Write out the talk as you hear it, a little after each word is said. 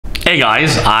Hey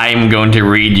guys, I'm going to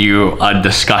read you a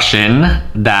discussion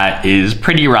that is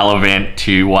pretty relevant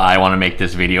to what I want to make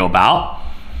this video about.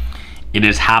 It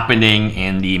is happening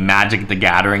in the Magic the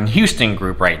Gathering Houston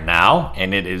group right now,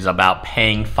 and it is about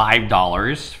paying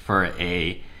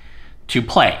 $5 to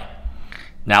play.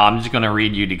 Now I'm just going to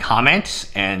read you the comments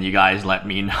and you guys let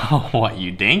me know what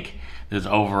you think. There's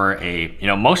over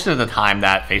most of the time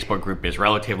that Facebook group is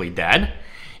relatively dead.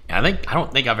 I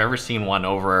don't think I've ever seen one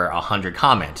over 100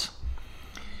 comments.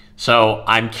 So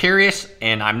I'm curious,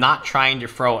 and I'm not trying to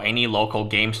throw any local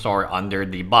game store under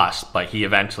the bus, but he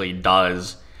eventually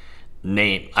does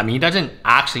name, he doesn't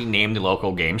actually name the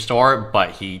local game store,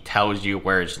 but he tells you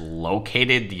where it's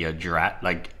located, the address,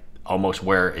 like almost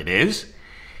where it is.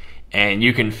 And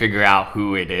you can figure out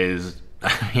who it is.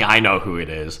 I know who it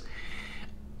is.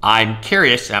 I'm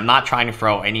curious, I'm not trying to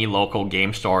throw any local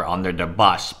game store under the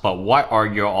bus, but what are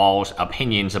your all's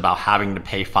opinions about having to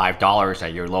pay $5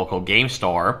 at your local game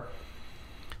store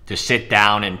to sit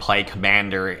down and play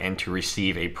Commander and to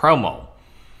receive a promo?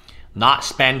 Not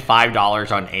spend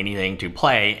 $5 on anything to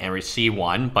play and receive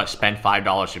one, but spend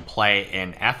 $5 to play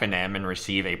in F&M and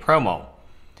receive a promo.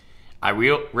 I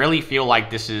really feel like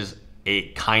this is a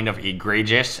kind of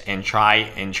egregious and try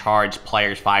and charge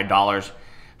players $5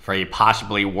 for a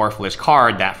possibly worthless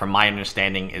card that, from my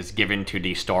understanding, is given to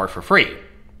the store for free.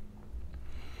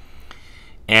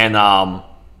 And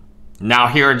now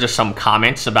here are just some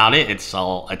comments about it. It's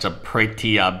a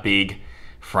pretty big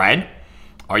thread.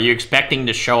 Are you expecting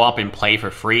to show up and play for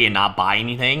free and not buy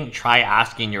anything? Try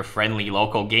asking your friendly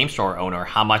local game store owner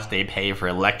how much they pay for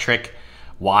electric,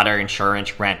 water,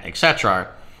 insurance, rent,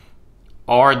 etc.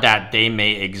 Or that they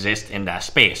may exist in that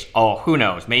space. Oh, who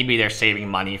knows? Maybe they're saving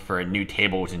money for new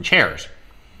tables and chairs.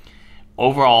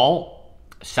 Overall,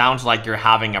 sounds like you're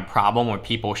having a problem with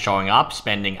people showing up,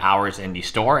 spending hours in the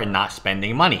store, and not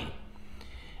spending money.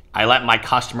 I let my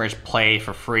customers play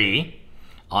for free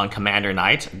on Commander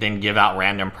nights, then give out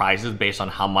random prizes based on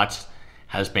how much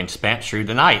has been spent through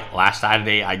the night. Last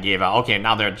Saturday, I gave out... Okay,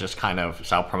 now they're just kind of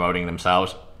self-promoting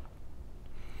themselves.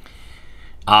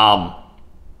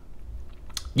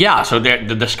 Yeah, so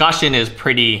the discussion is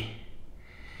pretty...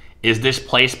 Is this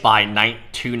placed by night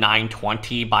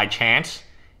 2920 by chance?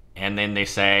 And then they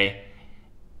say,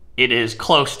 it is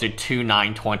close to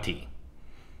 2920.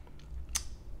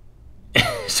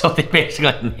 So they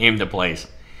basically named the place.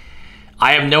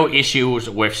 I have no issues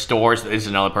with stores, this is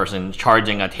another person,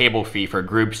 charging a table fee for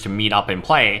groups to meet up and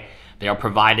play. They are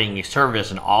providing a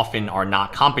service and often are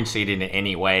not compensated in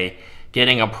any way.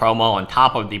 Getting a promo on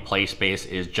top of the play space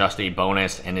is just a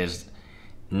bonus and is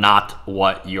not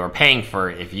what you're paying for.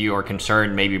 If you are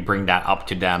concerned, maybe bring that up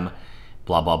to them,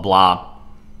 blah, blah, blah.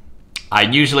 I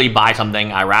usually buy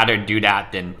something. I rather do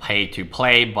that than pay to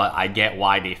play, but I get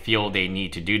why they feel they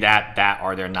need to do that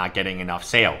or they're not getting enough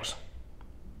sales.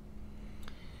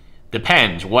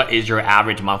 Depends. What is your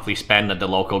average monthly spend at the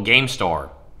local game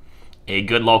store? A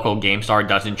good local game store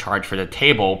doesn't charge for the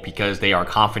table because they are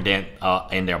confident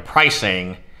in their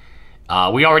pricing.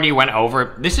 We already went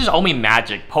over, this is only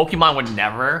Magic. Pokemon would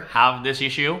never have this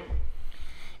issue.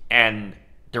 And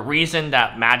the reason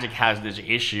that Magic has this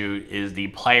issue is the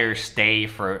players stay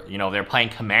for, they're playing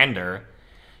Commander.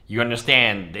 You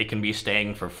understand they can be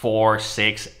staying for 4,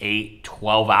 6, 8,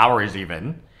 12 hours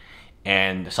even.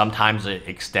 And sometimes it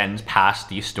extends past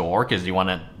the store because you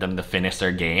want them to finish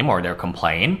their game or they're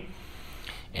complaining.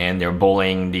 And they're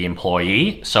bullying the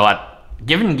employee. So at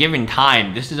given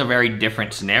time, this is a very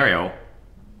different scenario.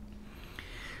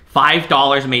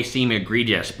 $5 may seem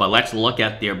egregious, but let's look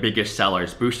at their biggest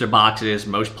sellers. Booster boxes,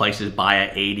 most places buy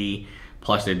at 80,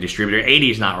 plus the distributor.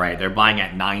 80 is not right. They're buying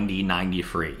at 90,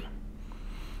 93.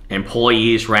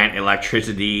 Employees, rent,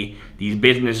 electricity. These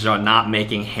businesses are not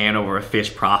making hand over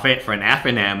fist profit. For an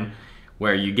F&M,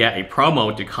 where you get a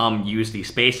promo to come use the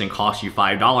space and cost you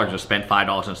 $5 or spend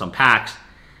 $5 on some packs,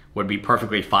 would be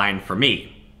perfectly fine for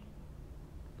me.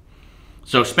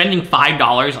 So spending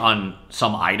 $5 on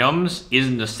some items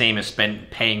isn't the same as paying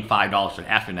 $5 for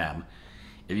F&M.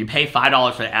 If you pay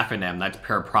 $5 for F&M, that's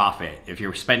pure profit. If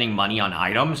you're spending money on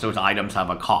items, those items have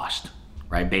a cost,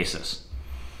 right, basis.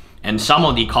 And some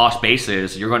of the cost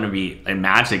basis, you're going to be, in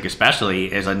Magic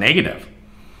especially, is a negative.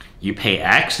 You pay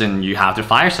X and you have to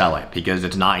fire sell it because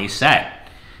it's not a set.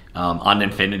 On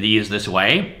Infinity is this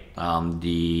way.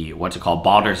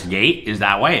 Baldur's Gate is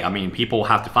that way. People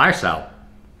have to fire sell.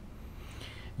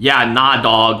 Yeah, nah,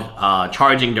 dog.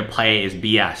 Charging to play is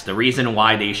BS. The reason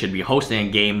why they should be hosting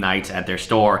game nights at their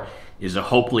store is to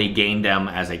hopefully gain them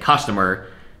as a customer.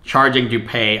 Charging to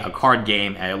pay a card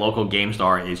game at a local game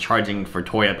store is charging for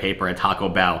toilet paper at Taco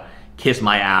Bell. Kiss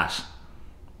my ass.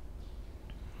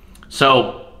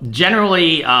 So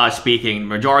generally speaking,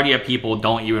 majority of people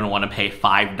don't even want to pay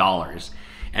 $5.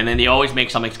 And then they always make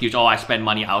some excuse, oh, I spend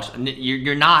money else.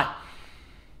 You're not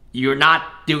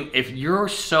doing, if you're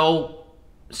so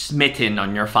smitten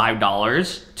on your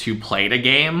 $5 to play the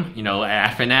game, you know,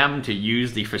 F&M, to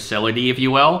use the facility, if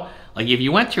you will. Like if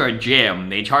you went to a gym,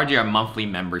 they charge you a monthly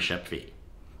membership fee,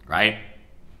 right?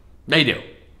 They do.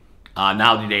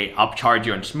 Now, do they upcharge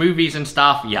you on smoothies and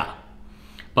stuff? Yeah.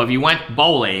 But if you went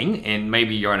bowling, and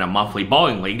maybe you're in a monthly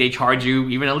bowling league, they charge you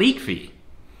even a league fee.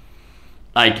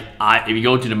 Like, if you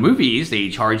go to the movies, they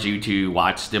charge you to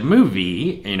watch the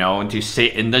movie, you know, and to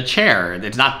sit in the chair.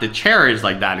 It's not, the chair is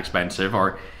like that expensive,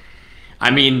 or,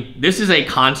 I mean, this is a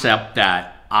concept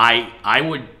that I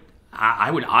would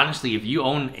honestly, if you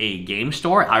own a game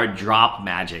store, I would drop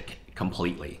Magic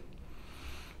completely.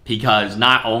 Because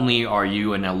not only are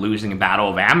you in a losing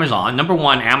battle of Amazon, number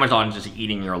one, Amazon is just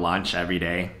eating your lunch every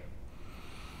day.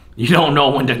 You don't know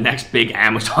when the next big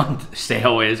Amazon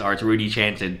sale is, or it's Rudy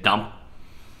Chan's dump.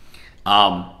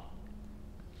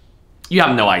 You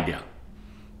have no idea.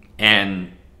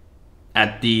 And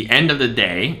at the end of the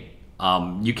day,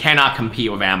 you cannot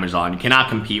compete with Amazon. You cannot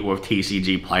compete with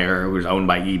TCG Player, who's owned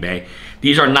by eBay.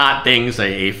 These are not things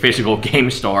a physical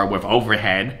game store with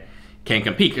overhead can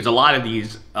compete, because a lot of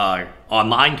these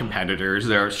online competitors,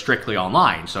 they're strictly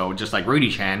online. So just like Rudy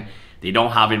Chan, they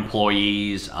don't have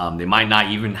employees. They might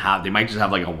not even have, they might just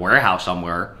have like a warehouse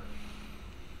somewhere.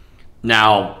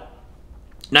 Now,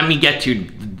 let me get to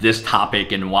this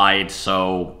topic and why it's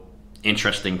so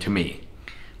interesting to me.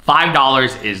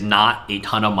 $5 is not a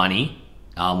ton of money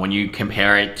when you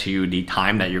compare it to the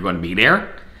time that you're going to be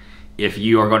there. If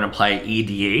you are going to play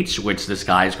EDH, which this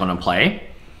guy is going to play,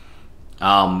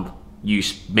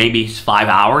 maybe 5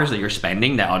 hours that you're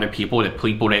spending that other people,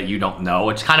 that you don't know.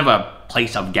 It's kind of a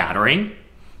place of gathering,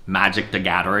 Magic the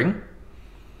Gathering.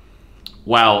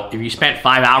 Well, if you spent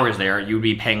 5 hours there, you'd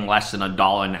be paying less than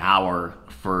 $1 an hour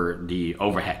for the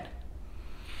overhead.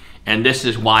 And this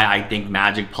is why I think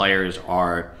Magic players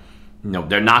are, you know,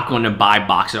 they're not going to buy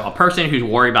boxes. A person who's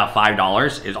worried about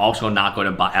 $5 is also not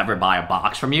going to ever buy a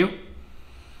box from you,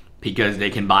 because they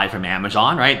can buy from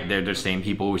Amazon, right? They're the same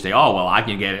people who say, oh, well, I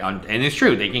can get it on, and it's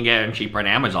true, they can get it cheaper on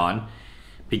Amazon,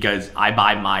 because I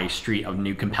buy my Street of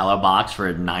New Capella box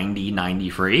for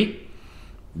 $90 free.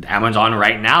 Amazon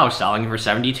right now is selling for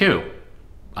 $72.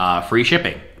 Free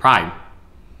shipping, Prime,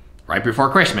 right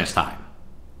before Christmas time.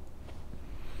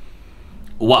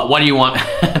 What do you want?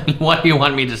 What do you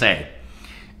want me to say?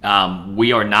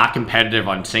 We are not competitive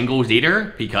on singles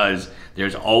either, because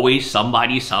there's always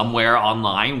somebody somewhere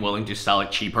online willing to sell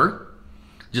it cheaper.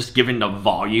 Just given the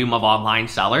volume of online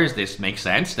sellers, this makes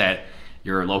sense that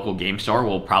your local game store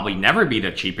will probably never be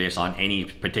the cheapest on any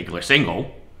particular single.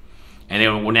 And they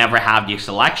will never have the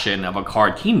selection of a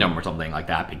Card Kingdom or something like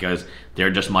that, because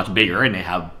they're just much bigger and they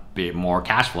have a bit more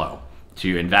cash flow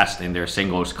to invest in their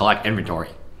singles collect inventory.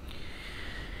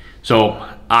 So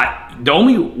the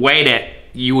only way that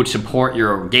you would support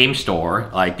your game store,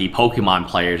 like the Pokemon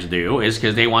players do, is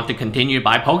because they want to continue to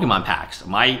buy Pokemon packs.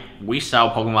 We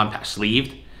sell Pokemon packs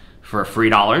sleeved for $3.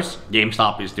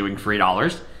 GameStop is doing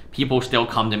 $3. People still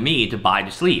come to me to buy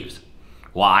the sleeves.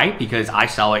 Why? Because I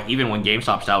sell it, even when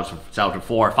GameStop sells for $4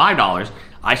 or $5,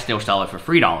 I still sell it for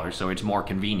 $3, so it's more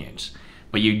convenience.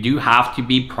 But you do have to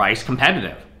be price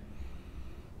competitive.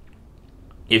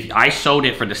 If I sold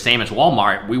it for the same as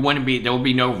Walmart, there would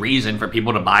be no reason for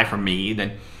people to buy from me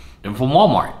than from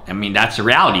Walmart. I mean, that's the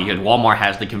reality, because Walmart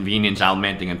has the convenience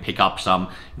element. They can pick up some,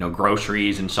 you know,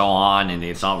 groceries and so on, and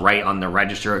it's all right on the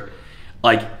register.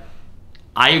 Like,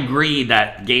 I agree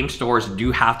that game stores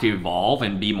do have to evolve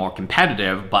and be more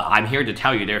competitive, but I'm here to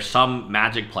tell you there's some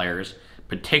Magic players,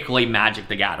 particularly Magic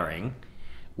the Gathering,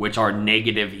 which are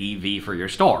negative EV for your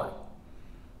store.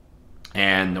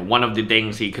 And one of the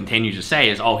things he continues to say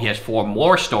is, oh, he has 4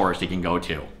 more stores he can go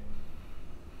to.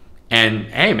 And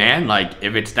hey, man, like,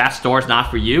 if it's that store's not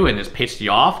for you and it's pissed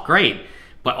you off, great.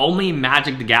 But only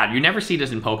Magic the Gathering, you never see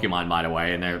this in Pokemon, by the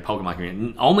way, in their Pokemon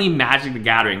community. Only Magic the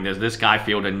Gathering does this guy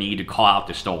feel the need to call out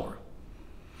the store.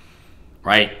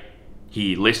 Right?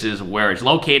 He lists where it's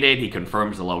located, he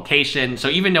confirms the location. So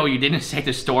even though you didn't say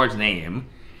the store's name,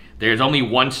 there's only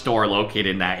one store located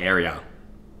in that area.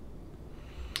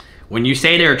 When you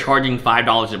say they're charging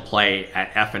 $5 to play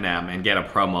at F&M and get a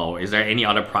promo, is there any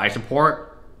other price support?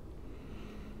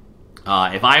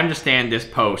 If I understand this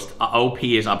post, OP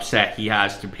is upset he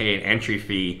has to pay an entry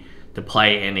fee to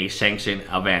play in a sanctioned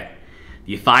event.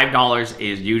 The $5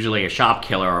 is usually a shop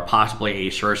killer or possibly a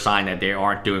sure sign that they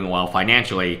aren't doing well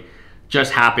financially.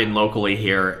 Just happened locally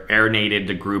here, alienated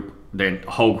the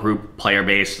whole group player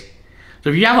base. So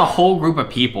if you have a whole group of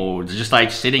people just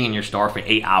like sitting in your store for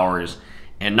 8 hours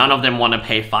and none of them want to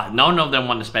pay none of them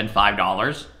want to spend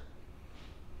 $5,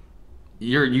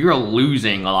 you're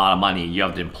losing a lot of money. You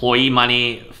have the employee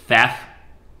money, theft,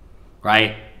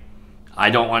 right? I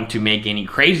don't want to make any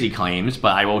crazy claims,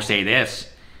 but I will say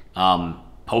this.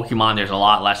 Pokemon, there's a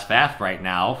lot less theft right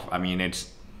now. I mean,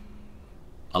 it's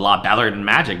a lot better than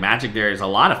Magic. Magic, there is a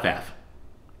lot of theft.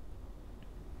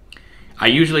 I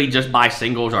usually just buy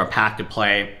singles or a pack to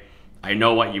play. I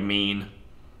know what you mean.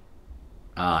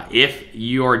 If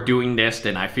you're doing this,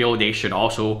 then I feel they should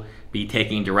also be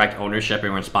taking direct ownership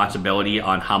and responsibility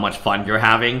on how much fun you're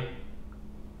having.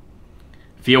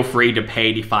 Feel free to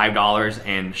pay the $5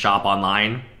 and shop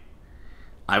online.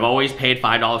 I've always paid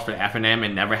 $5 for FNM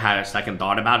and never had a second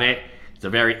thought about it. It's a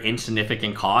very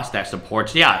insignificant cost that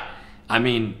supports, yeah, I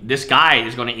mean, this guy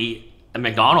is going to eat a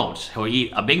McDonald's. He'll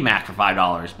eat a Big Mac for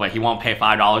 $5, but he won't pay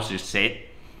 $5 to sit,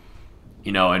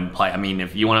 you know, and play. I mean,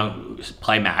 if you want to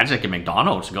play Magic at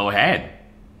McDonald's, go ahead.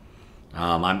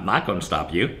 I'm not going to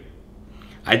stop you.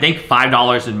 I think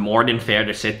 $5 is more than fair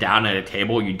to sit down at a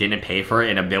table you didn't pay for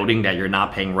in a building that you're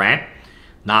not paying rent,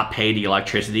 not pay the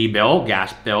electricity bill,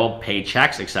 gas bill, pay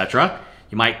checks, etc.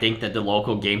 You might think that the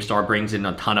local game store brings in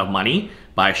a ton of money,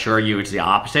 but I assure you it's the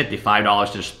opposite. The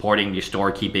 $5 is supporting the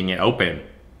store, keeping it open.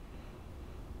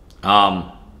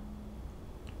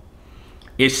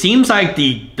 It seems like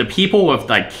the people with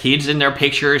like kids in their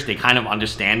pictures, they kind of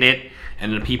understand it,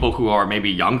 and the people who are maybe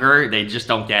younger, they just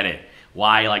don't get it.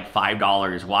 Why like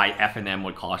 $5? Why FNM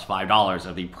would cost $5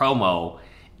 if the promo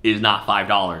is not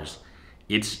 $5?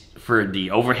 It's for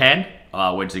the overhead,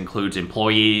 which includes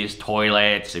employees,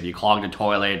 toilets. If you clog the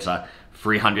toilets, a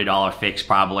 $300 fix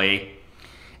probably.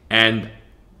 And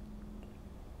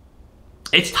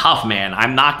it's tough, man.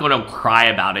 I'm not going to cry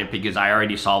about it because I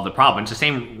already solved the problem. It's the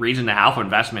same reason that Alpha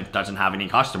Investment doesn't have any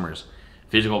customers,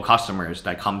 physical customers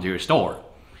that come to his store.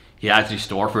 He has the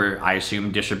store for, I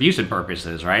assume, distribution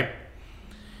purposes, right?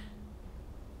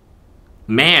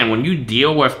 Man, when you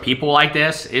deal with people like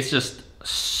this, it's just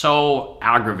so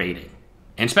aggravating.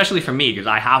 And especially for me, because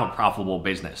I have a profitable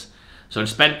business. So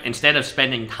instead of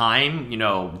spending time, you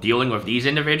know, dealing with these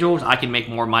individuals, I can make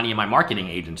more money in my marketing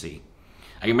agency.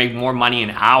 I can make more money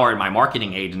an hour in my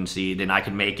marketing agency than I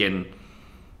can make in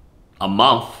a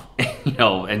month, you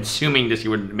know, assuming this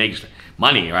would make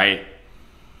money, right?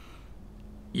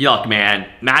 Look, man,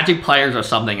 Magic players are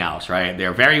something else, right?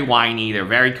 They're very whiny, they're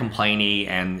very complainy,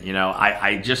 and, you know,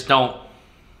 I just don't...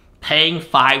 Paying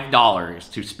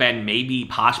 $5 to spend maybe,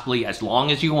 possibly, as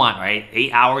long as you want, right?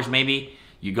 8 hours maybe.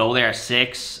 You go there at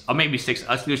 6, or maybe 6,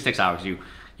 let's do 6 hours. You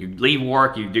leave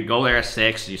work, you go there at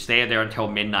 6, you stay there until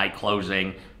midnight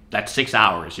closing. That's 6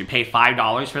 hours. You pay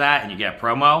 $5 for that and you get a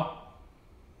promo.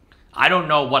 I don't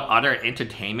know what other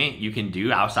entertainment you can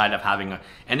do outside of having a...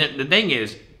 And the thing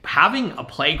is, having a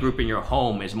play group in your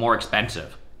home is more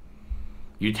expensive.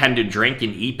 You tend to drink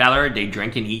and eat better. They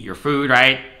drink and eat your food,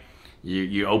 right?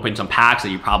 You open some packs that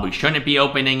you probably shouldn't be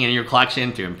opening in your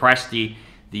collection to impress the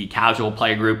casual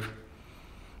play group.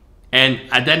 And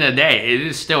at the end of the day, it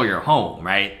is still your home,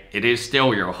 right? It is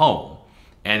still your home.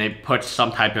 And it puts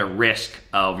some type of risk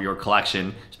of your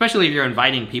collection, especially if you're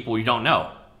inviting people you don't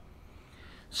know.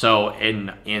 So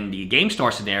in the game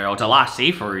store scenario, it's a lot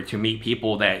safer to meet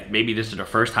people that maybe this is the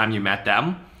first time you met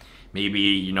them. Maybe,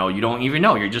 you know, you don't even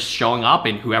know. You're just showing up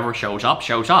and whoever shows up,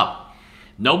 shows up.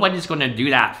 Nobody's going to do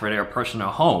that for their personal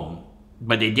home,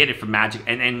 but they did it for Magic,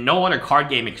 and no other card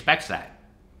game expects that.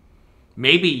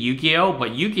 Maybe Yugioh,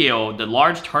 but Yugioh, the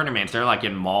large tournaments, they're like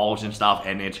in malls and stuff,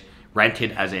 and it's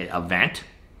rented as an event.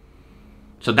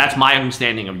 So that's my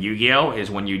understanding of Yugioh,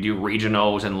 is when you do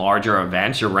regionals and larger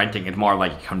events, you're renting, it's more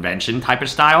like a convention type of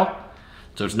style.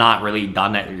 So it's not really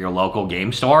done at your local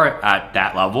game store at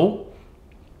that level.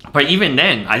 But even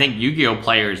then, I think Yu-Gi-Oh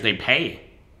players, they pay.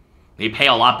 They pay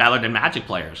a lot better than Magic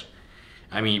players.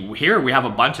 I mean, here we have a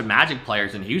bunch of Magic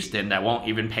players in Houston that won't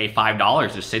even pay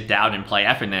 $5 to sit down and play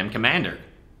FNM Commander.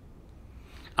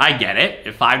 I get it.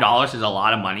 If $5 is a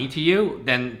lot of money to you,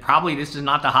 then probably this is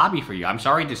not the hobby for you. I'm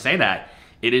sorry to say that.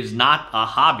 It is not a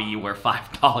hobby where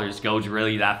 $5 goes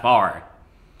really that far.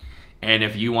 And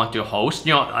if you want to host,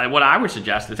 you know, what I would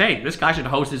suggest is, hey, this guy should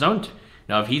host his own. You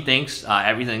know, if he thinks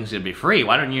everything's going to be free,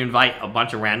 why don't you invite a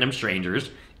bunch of random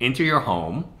strangers into your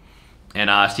home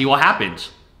and see what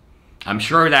happens. I'm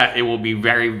sure that it will be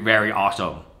very, very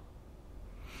awesome.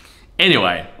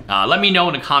 Anyway, let me know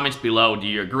in the comments below, do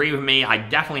you agree with me? I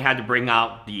definitely had to bring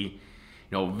out the, you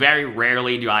know, very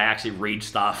rarely do I actually read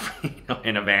stuff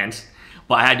in advance,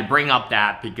 but I had to bring up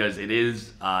that because it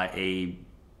is a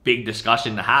big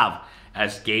discussion to have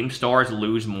as game stores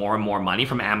lose more and more money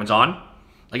from Amazon.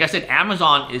 Like I said,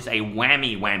 Amazon is a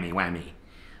whammy, whammy, whammy.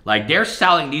 Like, they're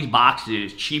selling these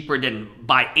boxes cheaper than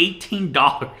by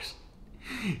 $18.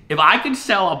 If I could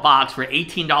sell a box for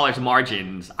 $18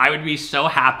 margins, I would be so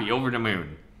happy, over the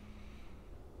moon.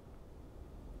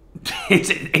 It's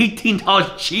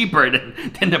 $18 cheaper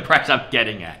than the price I'm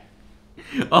getting at.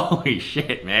 Holy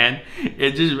shit, man!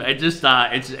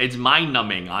 It's mind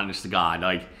numbing, honest to God.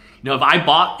 Like, you know, if I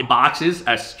bought boxes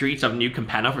at Streets of New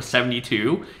Capenna for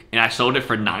 72 and I sold it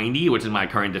for 90, which is my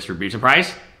current distribution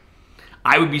price,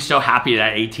 I would be so happy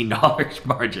at that $18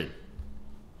 margin.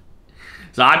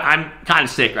 So I'm kind of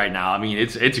sick right now. I mean,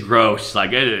 it's gross.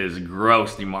 Like, it is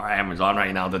gross, the Amazon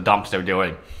right now, the dumps they're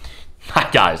doing.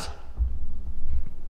 Guys.